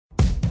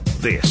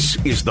This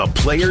is the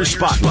Player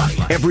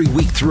Spotlight. Every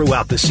week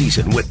throughout the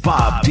season with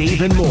Bob,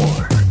 Dave, and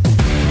more.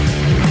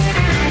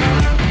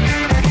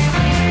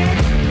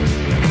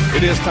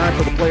 It is time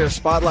for the Player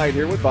Spotlight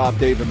here with Bob,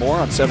 Dave, and more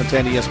on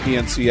 710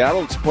 ESPN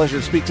Seattle. It's a pleasure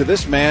to speak to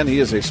this man. He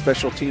is a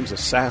special teams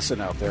assassin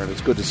out there, and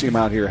it's good to see him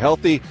out here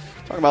healthy.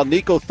 Talking about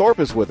Neiko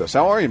Thorpe is with us.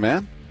 How are you,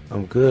 man?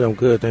 I'm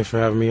good. Thanks for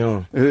having me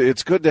on.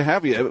 It's good to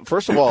have you.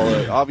 First of all,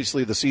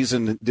 obviously the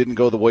season didn't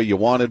go the way you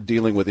wanted,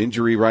 dealing with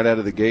injury right out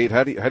of the gate.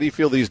 How do you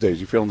feel these days?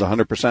 You feeling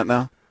 100%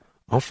 now?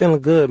 I'm feeling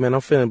good, man.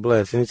 I'm feeling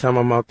blessed. Anytime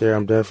I'm out there,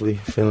 I'm definitely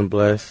feeling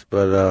blessed.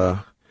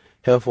 But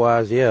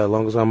health-wise, yeah, as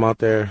long as I'm out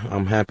there,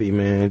 I'm happy,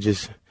 man.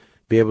 Just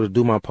be able to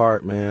do my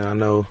part, man. I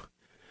know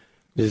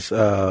just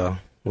when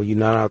you're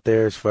not out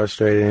there, it's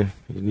frustrating.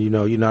 You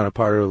know, you're not a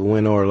part of a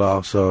win or a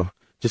loss. So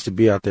just to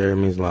be out there, it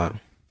means a lot.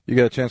 You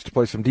got a chance to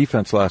play some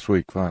defense last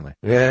week, finally.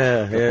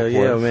 Yeah,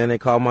 man. They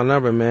called my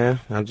number, man.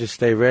 I just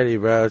stay ready,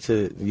 bro,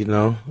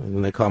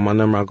 when they call my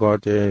number, I go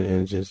out there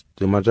and just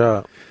do my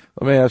job.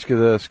 Let me ask you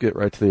this, get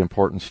right to the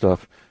important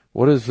stuff.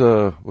 What is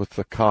with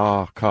the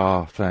ka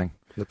thing?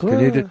 The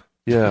club.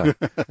 Yeah.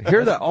 I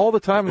hear that all the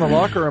time in the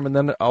locker room, and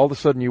then all of a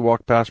sudden you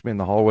walk past me in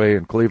the hallway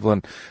in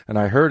Cleveland, and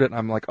I heard it, and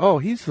I'm like, oh,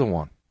 he's the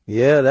one.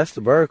 Yeah, that's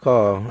the bird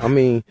call. I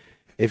mean,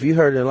 if you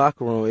heard it in the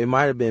locker room, it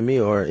might have been me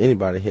or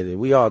anybody hit it.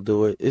 We all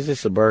do it. It's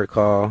just a bird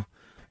call.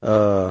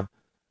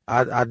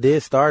 I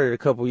did start it a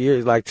couple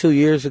years, like 2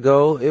 years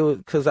ago. It was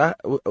because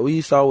we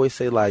used to always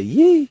say like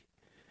yee,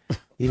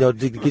 to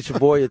get your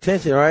boy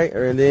attention, right?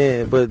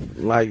 But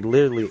like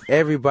literally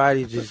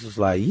everybody just was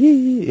like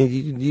yee,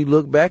 and you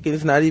look back and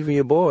it's not even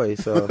your boy.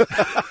 So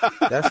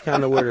that's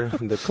kind of where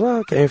the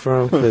club came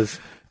from because.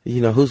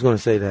 Who's going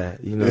to say that?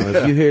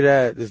 If you hear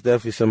that, it's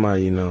definitely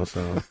somebody you know.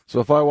 So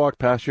if I walked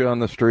past you on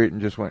the street and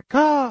just went,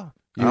 "Ka,"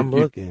 I'm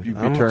looking. You'd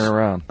be turning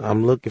around.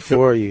 I'm looking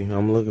for you.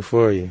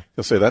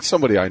 He'll say, that's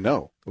somebody I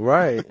know.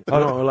 Right.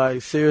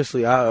 Like,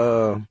 seriously,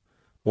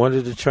 one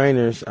of the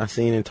trainers I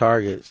seen in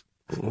Targets,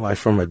 like,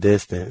 from a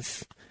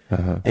distance,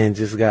 and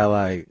just got,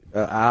 like,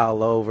 an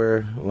aisle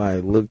over,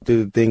 like, looked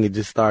through the thing and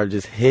just started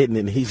just hitting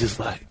it, and he's just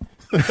like,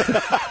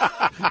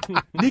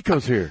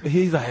 Nico's here.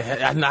 He's like,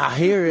 I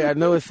hear it. I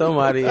know it's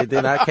somebody. And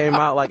then I came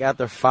out like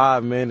after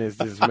 5 minutes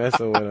just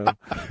messing with him.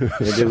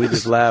 And then we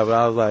just laughed.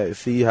 I was like,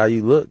 see how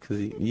you look? Because,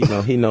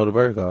 he know the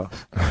bird call.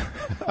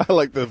 I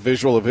like the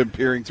visual of him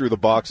peering through the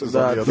boxes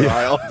on the other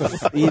aisle.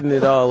 Eating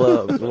it all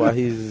up while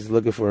he's just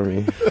looking for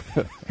me.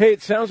 Hey,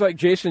 it sounds like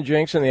Jason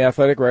Jenks in The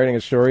Athletic writing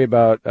a story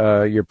about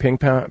your ping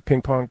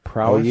pong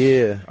prowess. Oh,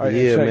 yeah.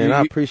 Man.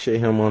 I appreciate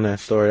him on that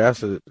story.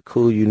 That's a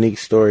cool, unique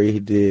story he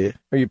did.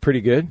 Are you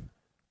pretty good?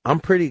 I'm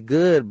pretty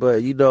good,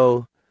 but,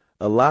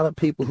 a lot of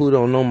people who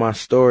don't know my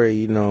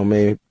story,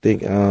 may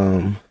think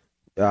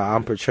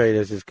I'm portrayed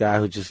as this guy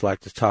who just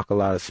like to talk a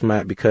lot of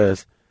smack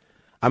because,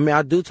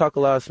 I do talk a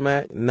lot of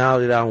smack now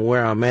that I'm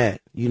where I'm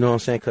at. You know what I'm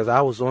saying? Because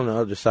I was on the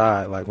other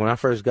side. Like, when I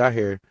first got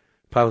here,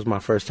 probably was my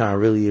first time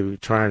really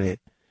trying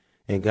it.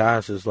 And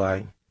guys was,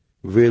 like,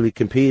 really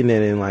competing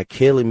at it and, like,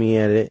 killing me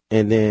at it.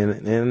 And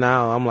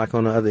now I'm, like,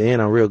 on the other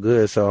end. I'm real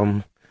good.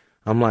 So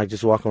I'm like,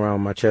 just walking around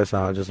with my chest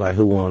out, just like,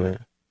 who won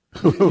it?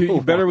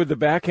 You better with the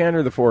backhand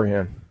or the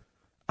forehand?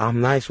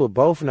 I'm nice with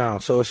both now.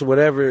 So it's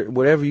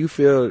whatever you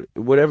feel,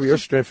 whatever your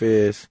strength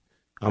is,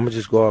 I'm going to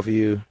just go off of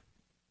you.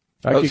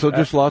 So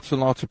just lots and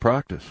lots of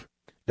practice.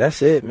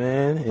 That's it,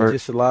 man. And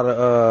just a lot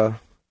of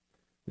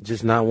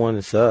just not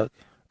wanting to suck.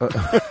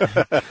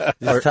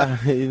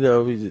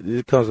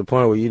 It comes to a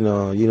point where, you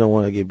don't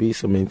want to get beat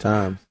so many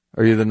times.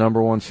 Are you the number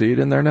one seed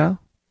in there now?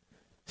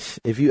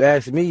 If you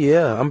ask me,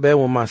 yeah, I'm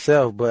betting with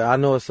myself. But I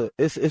know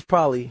it's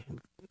probably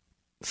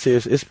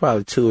serious. It's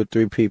probably 2 or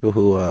 3 people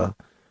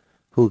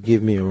who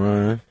give me a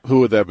run. Who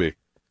would that be?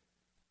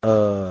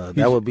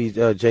 That would be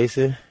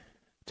Jason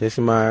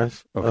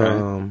Myers.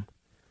 Okay.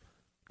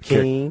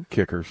 King.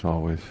 Kickers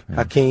always.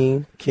 Yeah.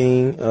 King.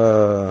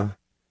 And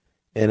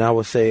I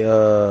would say,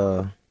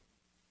 I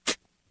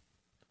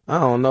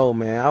don't know,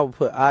 man. I would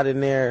put Ott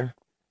in there,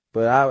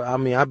 but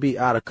I beat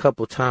Ott a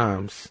couple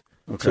times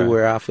to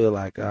where I feel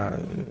like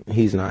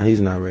he's not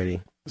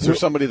ready. Is there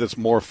somebody that's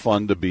more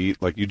fun to beat?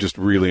 Like you just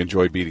really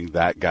enjoy beating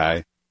that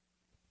guy?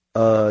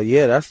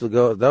 Yeah, that's the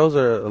goal. Those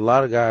are a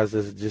lot of guys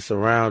that's just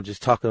around,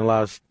 just talking a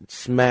lot of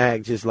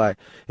smack. Just like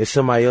if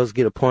somebody else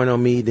get a point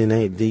on me, then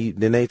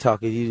they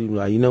talking. You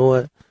like, you know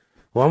what?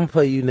 Well, I'm gonna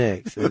play you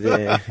next. And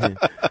then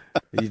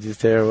you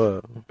just tear them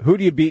up. Who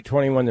do you beat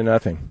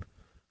 21-0?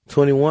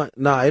 21?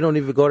 Nah, it don't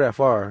even go that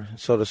far.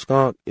 So the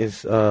skunk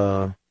is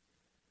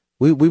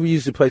we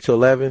used to play to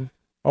 11.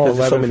 Oh,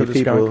 11 so many for the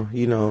people,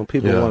 skunk.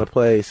 People want to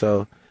play.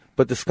 So,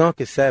 but the skunk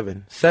is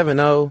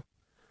 7-0.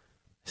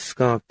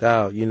 Skunked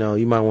out, you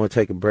might want to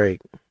take a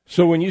break.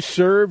 So when you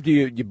serve, do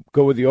you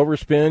go with the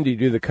overspin? Do you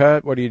do the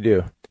cut? What do you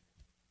do?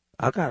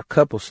 I got a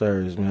couple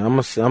serves, man.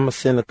 I'm gonna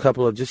send a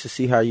couple of just to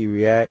see how you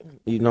react.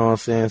 You know what I'm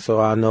saying?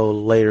 So I know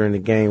later in the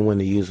game when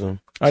to use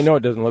them. I know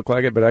it doesn't look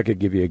like it, but I could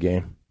give you a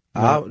game.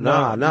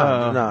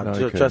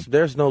 No. Trust me,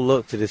 there's no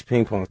look to this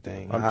ping pong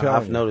thing.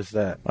 I've noticed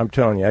that. I'm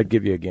telling you, I'd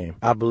give you a game.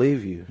 I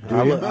believe you.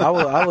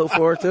 I look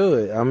forward to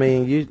it. I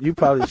mean, you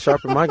probably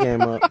sharpen my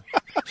game up.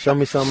 Show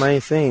me something I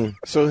ain't seen.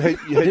 So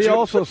he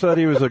also said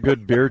he was a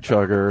good beer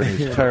chugger, and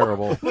he's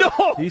terrible.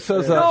 No, he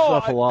says that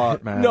stuff a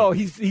lot, man. No,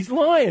 he's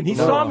lying. He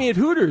saw me at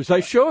Hooters.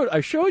 I showed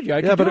you.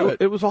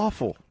 It was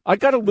awful. I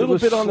got a little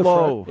bit on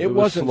slow. The front. It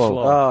wasn't slow.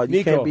 Oh, you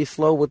Niiko, can't be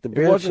slow with the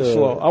beer. It wasn't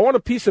slow. I want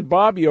a piece of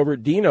Bobby over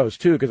at Dino's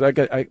too, because I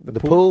got the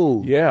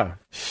pool. Yeah.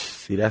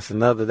 See, that's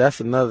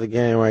another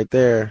game right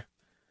there.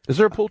 Is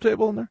there a pool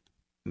table in there?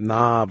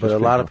 Nah, but a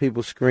lot of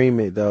people scream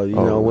it though. You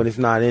know, when it's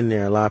not in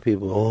there, a lot of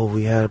people,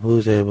 we had a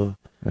pool table.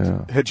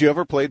 Yeah. Had you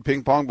ever played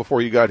ping pong before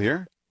you got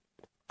here?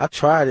 I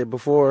tried it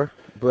before,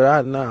 but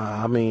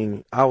I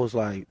mean, I was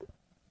like,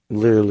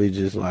 literally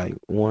just like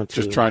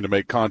just trying to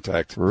make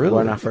contact. Really?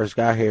 When I first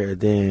got here,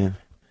 then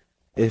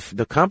if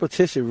the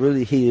competition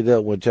really heated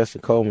up when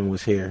Justin Coleman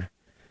was here,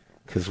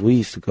 because we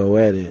used to go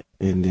at it,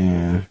 and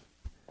then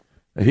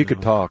he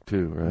could talk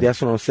too, right?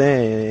 That's what I'm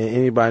saying.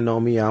 Anybody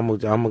know me, I'm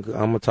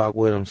gonna talk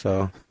with him.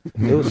 So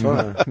it was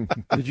fun.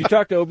 Did you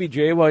talk to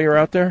OBJ while you were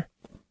out there?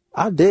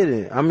 I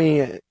didn't. I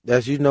mean,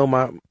 as you know,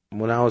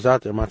 when I was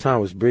out there, my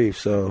time was brief,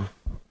 so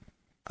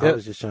I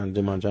was just trying to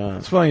do my job.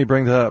 It's funny you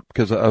bring that up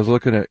because I was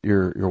looking at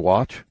your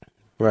watch.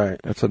 Right.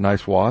 That's a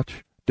nice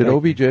watch. Did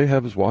OBJ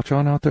have his watch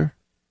on out there?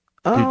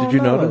 Did you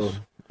notice?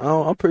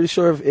 I'm pretty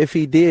sure if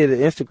he did,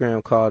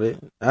 Instagram caught it.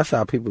 That's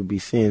how people be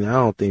seeing it. I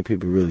don't think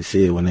people really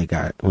see it when he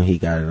got it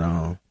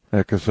on. Yeah,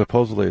 because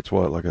supposedly it's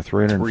like a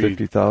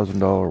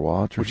 $350,000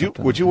 watch.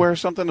 Would you wear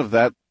something of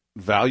that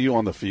value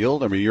on the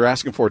field? I mean, you're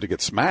asking for it to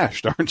get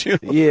smashed, aren't you?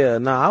 Yeah,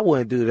 I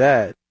wouldn't do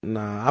that.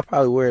 I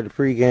probably wear it the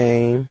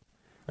pregame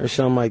or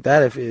something like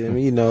that if it,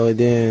 and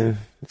then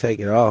take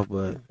it off.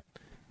 But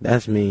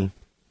that's me.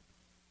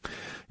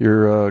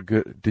 You're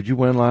good. Did you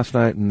win last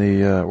night in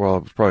the? It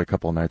was probably a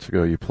couple of nights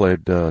ago. You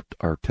played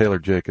our Taylor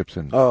Jacobs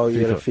in. Oh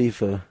FIFA. yeah, the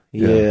FIFA.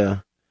 Yeah.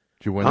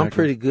 Did you win? I'm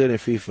pretty good in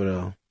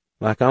FIFA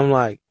though.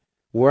 I'm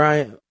where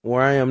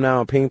I am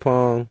now in ping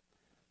pong,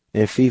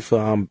 in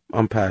FIFA.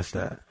 I'm past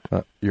that.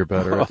 You're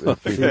better at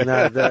FIFA. See,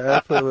 I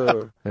put a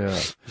little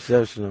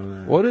perception on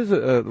that. What is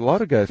it? A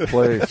lot of guys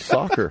play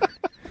soccer.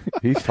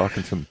 He's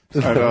talking some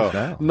stuff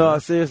now. No,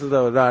 seriously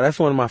though, that's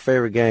one of my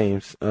favorite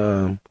games.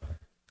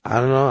 I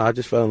don't know. I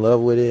just fell in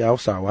love with it. I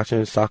started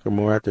watching soccer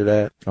more after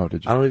that. Oh,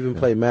 did you? I don't even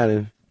play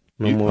Madden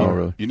no more. Oh,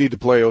 really? You need to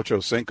play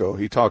Ocho Cinco.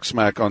 He talks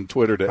smack on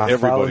Twitter to everybody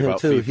follow him about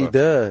too. FIFA.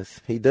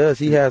 He does.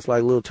 He has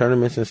like little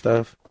tournaments and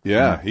stuff.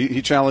 Yeah,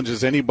 he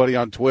challenges anybody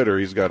on Twitter.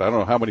 He's got I don't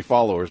know how many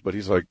followers, but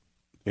he's like,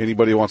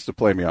 anybody who wants to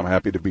play me, I'm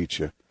happy to beat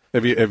you.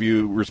 Have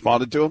you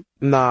responded to him?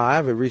 Nah, I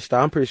haven't reached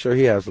out. I'm pretty sure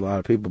he has a lot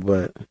of people,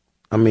 but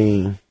I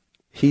mean,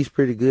 he's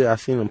pretty good. I've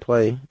seen him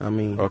play. I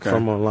mean,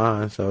 from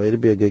online, so it'll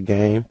be a good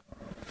game.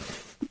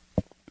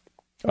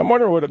 I'm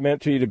wondering what it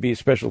meant to you to be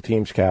special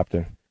teams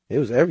captain. It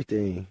was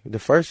everything. The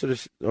first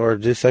or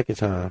just second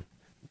time.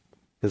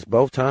 Because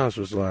both times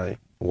was like,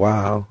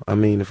 wow. I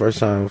mean, the first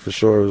time for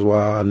sure was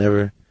wow. I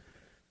never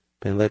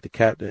been elected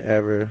captain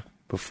ever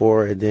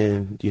before. And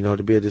then, to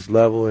be at this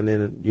level and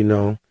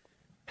then,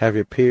 have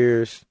your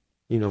peers,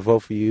 vote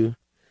for you.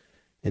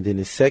 And then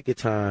the second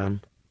time,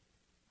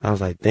 I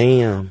was like,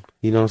 damn.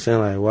 You know what I'm saying?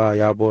 Like, wow,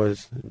 y'all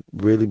boys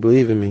really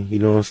believe in me. You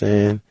know what I'm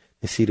saying?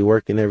 And see the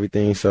work and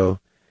everything. So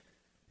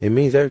it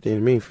means everything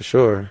to me for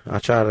sure. I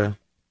try to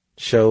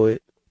show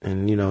it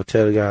and,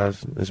 tell the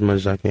guys as much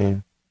as I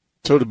can.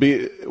 So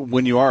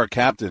when you are a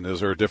captain,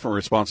 is there a different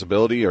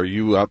responsibility? Are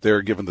you out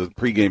there giving the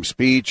pregame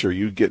speech? Are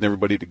you getting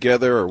everybody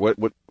together? Or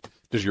what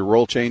does your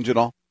role change at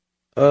all?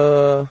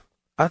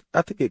 I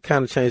think it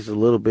kind of changed a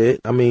little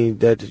bit. I mean,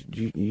 that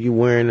you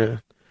wearing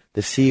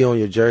the C on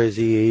your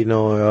jersey,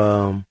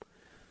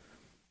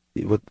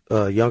 with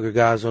younger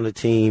guys on the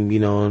team,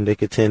 they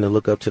could tend to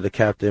look up to the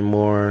captain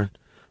more.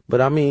 But,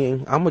 I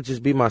mean, I'm going to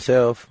just be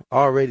myself.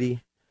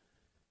 Already,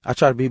 I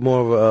try to be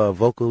more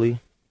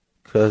vocally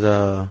because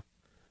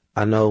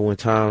I know when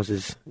times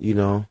is,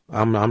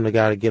 I'm the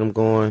guy to get them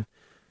going.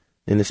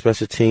 In the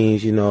special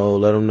teams,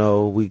 let them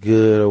know we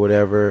good or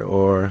whatever,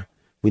 or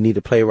we need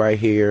to play right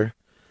here.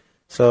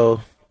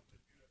 So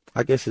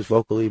I guess it's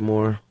vocally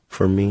more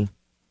for me.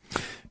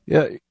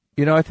 Yeah,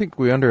 I think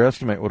we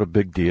underestimate what a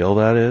big deal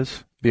that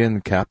is. Being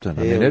the captain.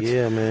 I mean,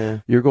 yeah,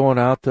 man. You're going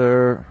out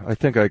there. I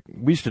think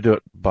we used to do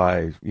it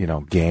by,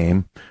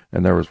 game.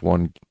 And there was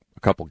a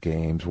couple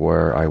games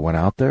where I went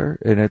out there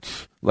and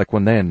it's like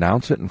when they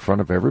announce it in front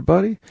of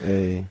everybody.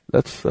 Hey.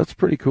 That's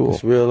pretty cool.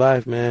 It's real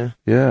life, man.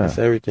 Yeah. That's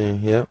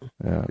everything. Yep.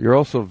 Yeah. You're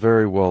also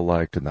very well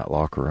liked in that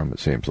locker room, it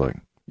seems like.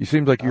 You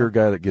seem like you're a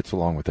guy that gets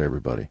along with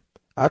everybody.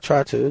 I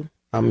try to.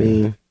 I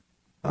mean,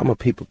 I'm a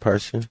people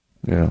person.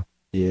 Yeah.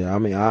 Yeah. I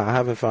mean, I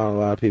haven't found a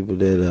lot of people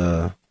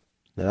that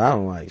I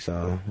don't like,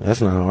 so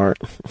that's not hard.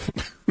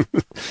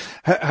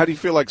 How do you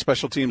feel like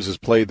special teams has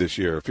played this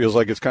year? It feels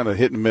like it's kind of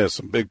hit and miss.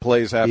 Some big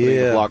plays happening,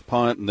 the block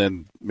punt, and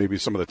then maybe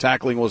some of the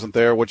tackling wasn't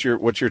there. What's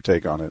your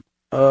take on it?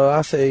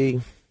 I say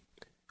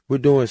we're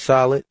doing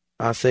solid.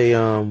 I say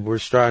we're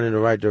striding in the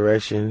right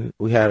direction.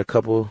 We had a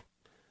couple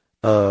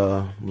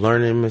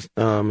learning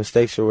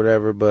mistakes or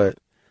whatever, but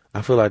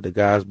I feel like the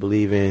guys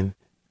believe in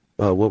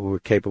what we were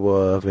capable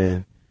of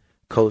and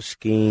coach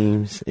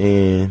schemes.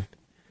 And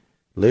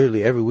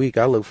literally every week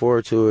I look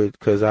forward to it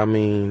because, I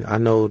mean, I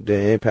know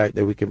the impact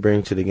that we can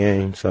bring to the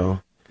game.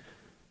 So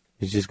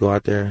you just go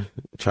out there and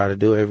try to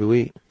do it every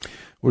week.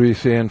 What are you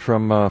seeing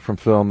from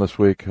film this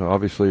week?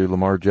 Obviously,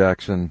 Lamar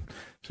Jackson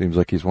seems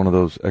like he's one of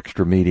those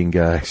extra meeting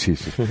guys.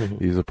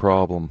 He's a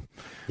problem.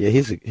 Yeah,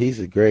 he's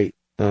a great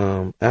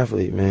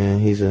athlete, man.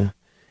 He's a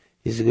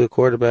good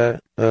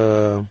quarterback.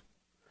 They're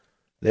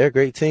a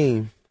great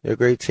team. They're a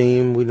great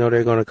team. We know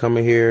they're going to come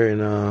in here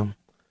and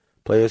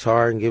play us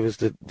hard and give us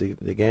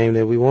the game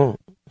that we want.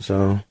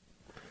 So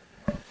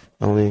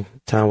only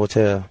time will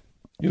tell.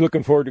 You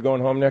looking forward to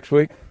going home next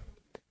week?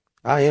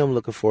 I am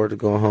looking forward to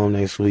going home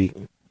next week.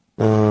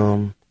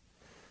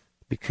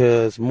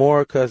 Because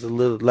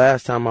the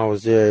last time I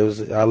was there,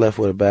 I left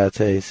with a bad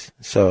taste.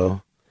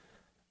 So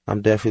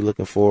I'm definitely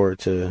looking forward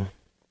to,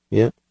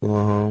 going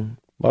home.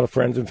 A lot of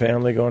friends and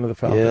family going to the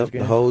Falcons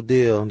game? The whole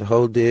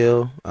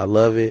deal. I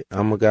love it.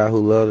 I'm a guy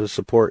who loves the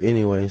support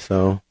anyway,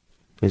 so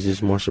it's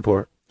just more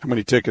support. How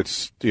many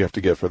tickets do you have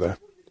to get for that?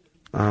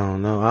 I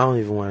don't know. I don't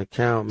even want to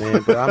count,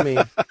 man. But, I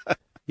mean,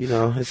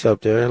 it's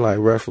up there, like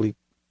roughly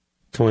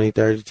 20,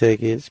 30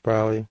 tickets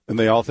probably. And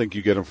they all think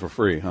you get them for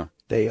free, huh?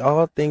 They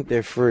all think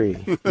they're free.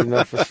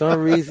 For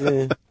some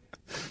reason,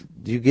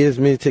 you get as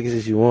many tickets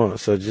as you want,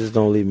 so just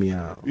don't leave me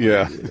out.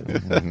 Yeah.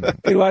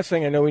 Hey, last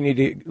thing, I know we need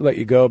to let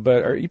you go,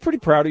 but are you pretty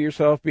proud of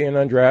yourself being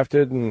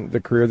undrafted and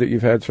the career that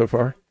you've had so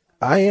far?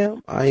 I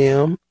am.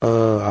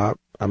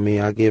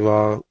 I give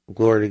all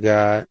glory to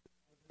God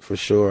for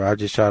sure. I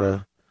just try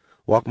to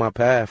walk my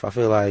path. I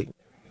feel like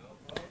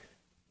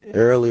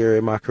earlier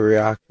in my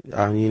career,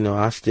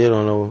 I still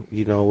don't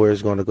know, where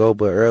it's going to go,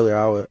 but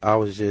earlier I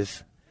was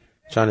just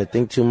trying to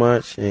think too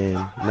much, and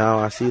now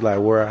I see like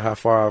how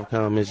far I've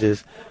come.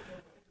 It's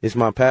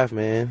my path,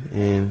 man,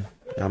 and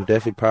I'm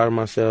definitely proud of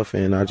myself,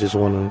 and I just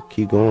want to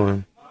keep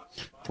going.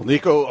 Well,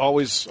 Neiko,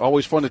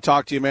 always fun to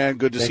talk to you, man.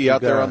 Good to see you out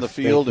there on the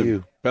field,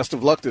 and best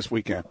of luck this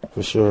weekend.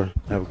 For sure.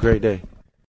 Have a great day.